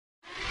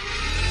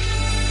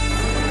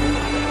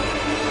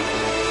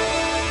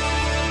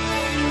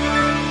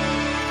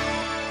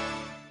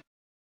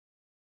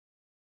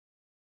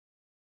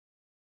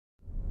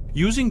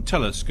Using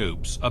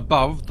telescopes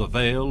above the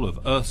veil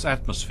of Earth's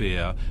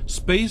atmosphere,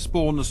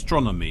 spaceborne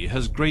astronomy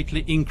has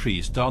greatly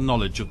increased our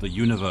knowledge of the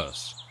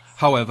universe.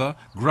 However,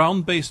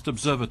 ground-based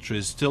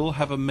observatories still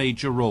have a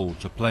major role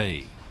to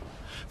play.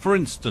 For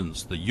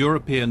instance, the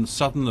European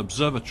Southern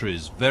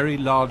Observatory's Very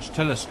Large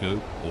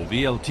Telescope, or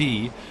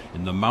VLT,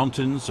 in the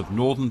mountains of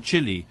northern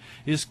Chile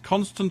is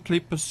constantly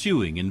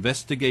pursuing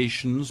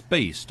investigations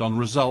based on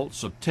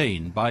results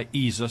obtained by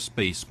ESA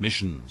space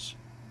missions.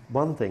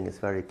 One thing is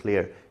very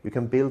clear: you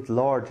can build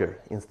larger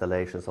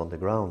installations on the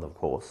ground, of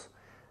course,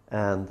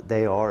 and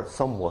they are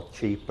somewhat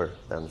cheaper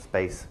than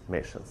space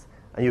missions.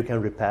 And you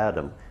can repair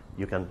them,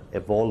 you can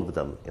evolve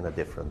them in a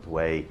different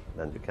way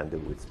than you can do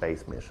with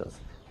space missions.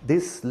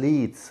 This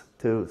leads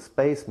to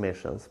space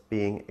missions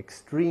being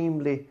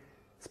extremely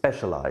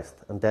specialized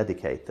and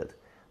dedicated.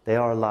 They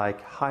are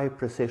like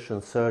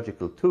high-precision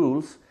surgical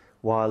tools,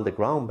 while the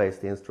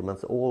ground-based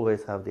instruments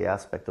always have the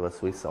aspect of a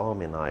Swiss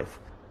Army knife.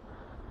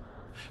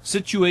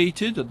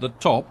 Situated at the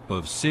top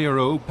of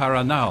Cerro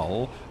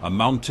Paranal, a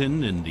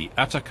mountain in the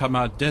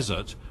Atacama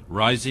Desert,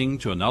 rising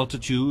to an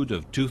altitude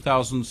of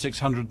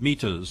 2,600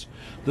 meters,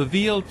 the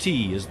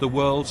VLT is the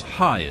world's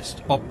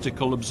highest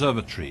optical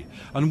observatory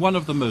and one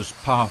of the most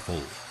powerful.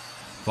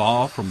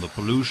 Far from the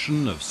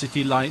pollution of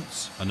city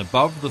lights and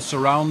above the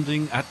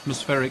surrounding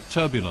atmospheric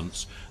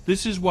turbulence,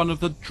 this is one of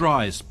the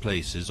driest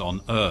places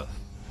on Earth.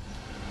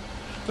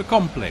 The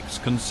complex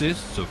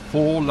consists of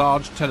 4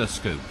 large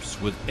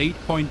telescopes with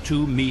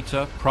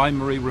 8.2-meter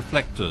primary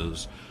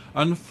reflectors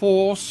and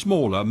 4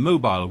 smaller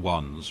mobile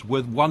ones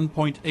with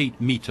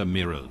 1.8-meter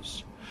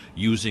mirrors.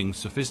 Using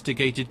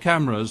sophisticated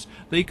cameras,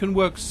 they can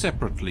work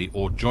separately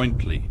or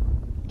jointly.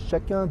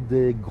 Chacun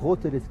des gros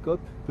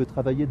télescopes peut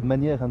travailler de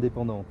manière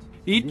indépendante.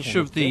 Each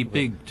of the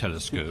big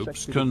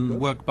telescopes can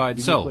work by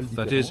itself,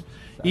 that is,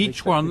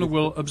 each one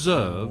will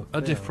observe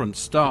a different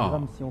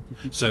star,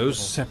 so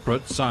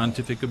separate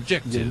scientific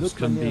objectives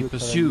can be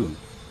pursued.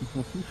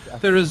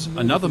 There is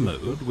another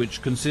mode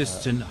which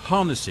consists in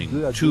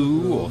harnessing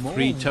 2 or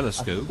 3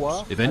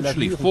 telescopes,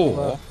 eventually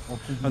 4,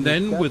 and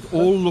then with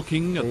all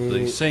looking at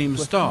the same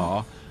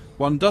star,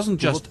 one doesn't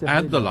just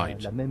add the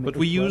light, but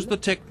we use the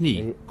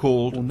technique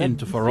called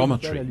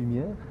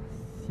interferometry.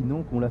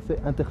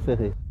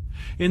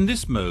 In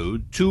this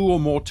mode, 2 or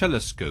more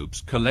telescopes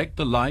collect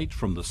the light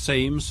from the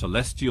same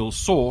celestial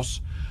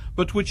source,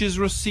 but which is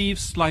received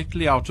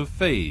slightly out of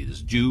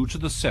phase due to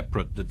the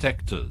separate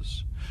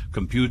detectors.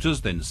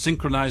 Computers then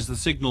synchronize the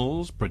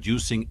signals,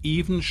 producing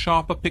even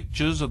sharper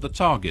pictures of the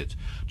target,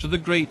 to the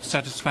great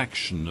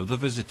satisfaction of the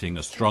visiting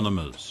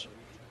astronomers.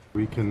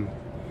 We can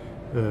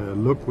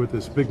look with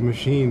this big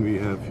machine we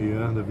have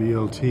here, the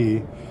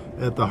VLT,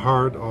 at the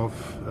heart of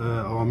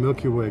our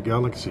Milky Way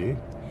galaxy.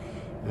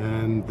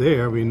 And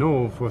there we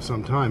know for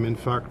some time, in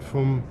fact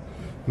from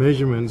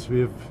measurements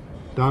we have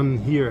done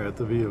here at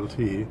the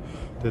VLT,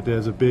 that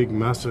there's a big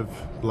massive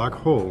black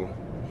hole.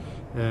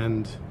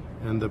 And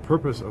the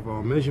purpose of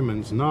our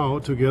measurements now,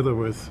 together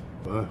with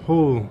a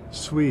whole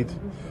suite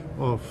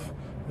of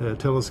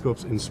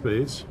telescopes in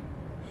space,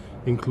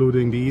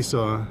 including the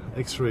ESA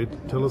X-ray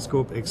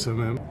telescope,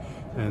 XMM,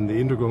 and the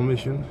Integral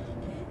mission,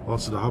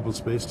 also the Hubble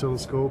Space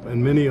Telescope,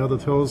 and many other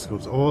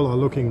telescopes, all are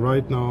looking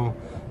right now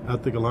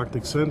at the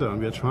galactic center, and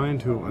we are trying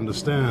to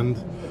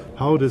understand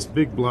how this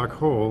big black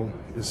hole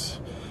is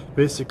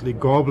basically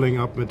gobbling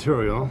up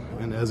material,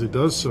 and as it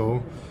does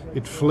so,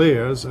 it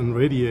flares and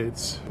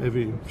radiates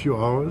every few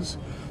hours.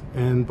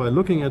 And by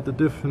looking at the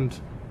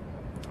different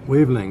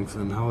wavelengths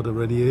and how the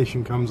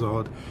radiation comes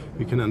out,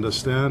 we can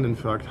understand, in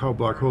fact, how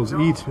black holes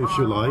eat, if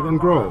you like, and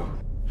grow.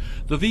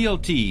 The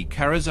VLT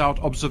carries out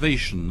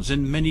observations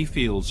in many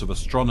fields of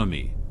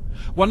astronomy.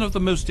 One of the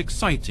most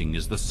exciting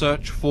is the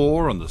search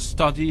for and the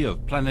study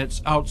of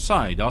planets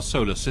outside our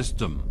solar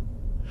system.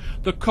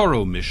 The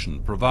Europ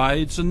mission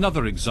provides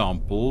another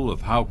example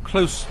of how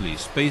closely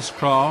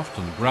spacecraft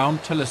and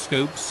ground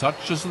telescopes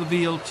such as the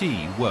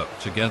VLT work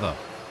together.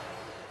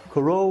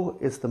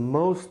 Europ is the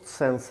most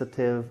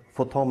sensitive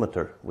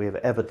photometer we have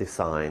ever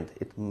designed.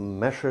 It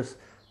measures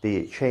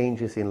the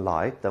changes in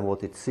light, and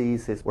what it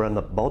sees is when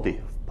a body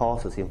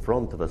passes in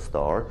front of a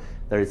star,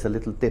 there is a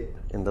little dip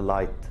in the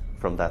light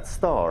from that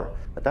star.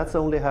 But that's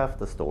only half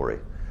the story.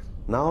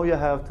 Now you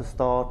have to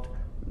start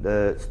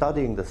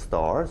studying the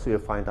star, so you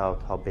find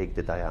out how big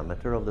the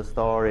diameter of the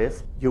star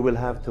is. You will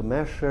have to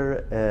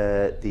measure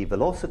the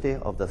velocity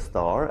of the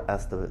star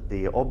as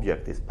the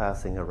object is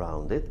passing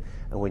around it.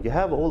 And when you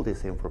have all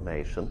this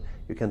information,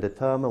 you can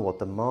determine what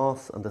the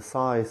mass and the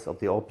size of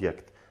the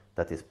object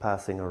that is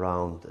passing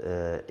around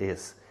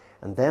is.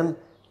 And then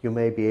you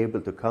may be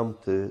able to come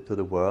to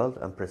the world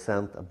and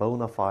present a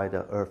bona fide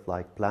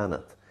Earth-like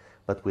planet.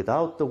 But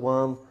without the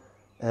one,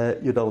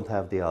 you don't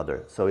have the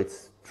other. So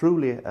it's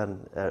truly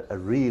a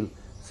real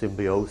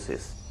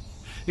symbiosis.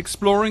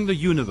 Exploring the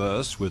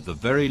universe with the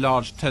Very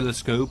Large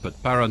Telescope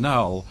at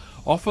Paranal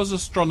offers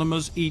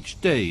astronomers each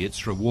day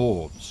its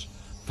rewards,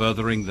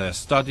 furthering their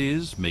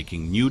studies,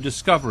 making new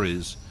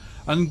discoveries,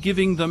 and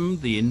giving them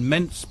the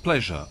immense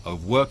pleasure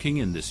of working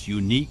in this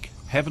unique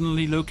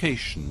heavenly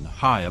location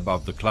high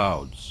above the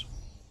clouds.